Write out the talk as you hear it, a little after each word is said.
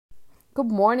Good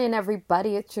morning,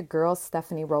 everybody. It's your girl,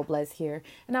 Stephanie Robles here,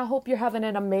 and I hope you're having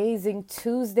an amazing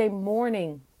Tuesday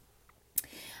morning.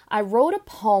 I wrote a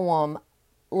poem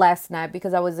last night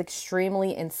because I was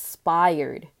extremely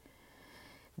inspired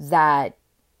that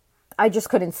I just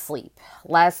couldn't sleep.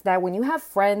 Last night, when you have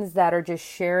friends that are just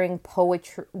sharing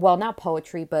poetry, well, not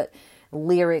poetry, but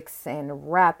lyrics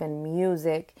and rap and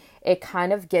music, it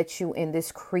kind of gets you in this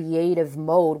creative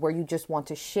mode where you just want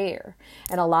to share.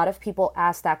 And a lot of people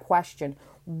ask that question: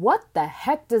 what the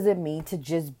heck does it mean to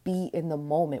just be in the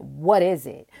moment? What is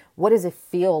it? What does it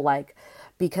feel like?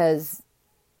 Because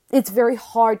it's very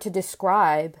hard to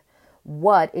describe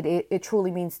what it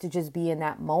truly means to just be in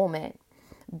that moment.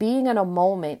 Being in a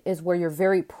moment is where you're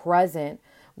very present,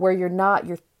 where you're not,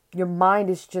 your mind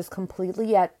is just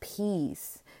completely at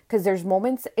peace. Because there's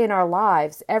moments in our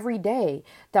lives every day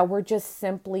that we're just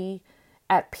simply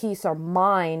at peace. Our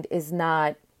mind is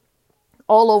not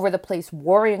all over the place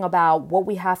worrying about what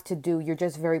we have to do. You're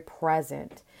just very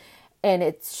present. And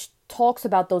it talks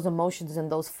about those emotions and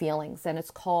those feelings. And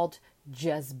it's called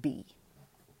Just Be.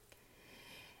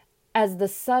 As the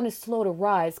sun is slow to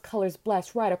rise, colors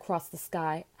blast right across the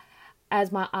sky.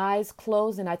 As my eyes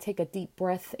close and I take a deep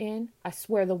breath in, I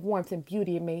swear the warmth and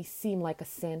beauty may seem like a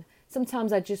sin.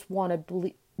 Sometimes I just want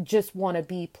to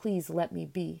be, please let me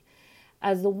be.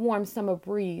 As the warm summer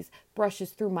breeze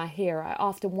brushes through my hair, I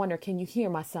often wonder, can you hear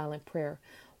my silent prayer?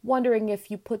 Wondering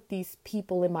if you put these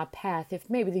people in my path, if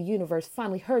maybe the universe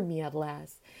finally heard me at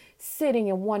last. Sitting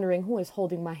and wondering who is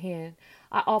holding my hand.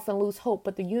 I often lose hope,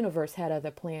 but the universe had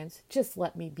other plans. Just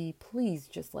let me be, please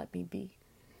just let me be.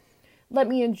 Let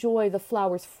me enjoy the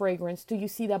flower's fragrance. Do you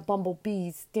see that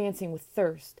bumblebees dancing with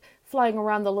thirst, flying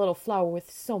around the little flower with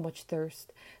so much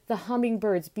thirst? The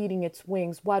hummingbird's beating its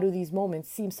wings. Why do these moments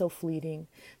seem so fleeting?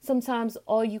 Sometimes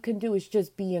all you can do is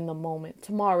just be in the moment.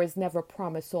 Tomorrow is never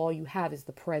promised, so all you have is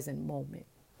the present moment.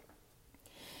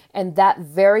 And that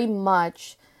very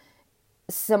much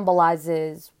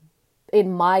symbolizes,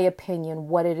 in my opinion,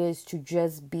 what it is to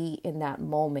just be in that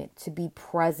moment, to be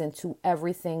present to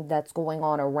everything that's going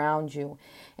on around you,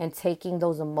 and taking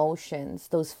those emotions,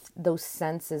 those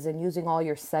senses, and using all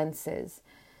your senses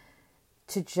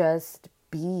to just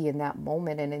be in that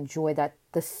moment and enjoy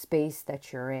the space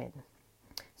that you're in.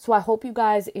 So I hope you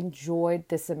guys enjoyed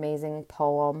this amazing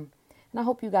poem, and I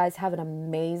hope you guys have an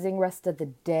amazing rest of the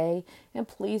day. And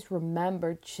please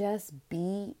remember, just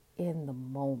be in the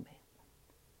moment.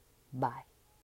 Bye.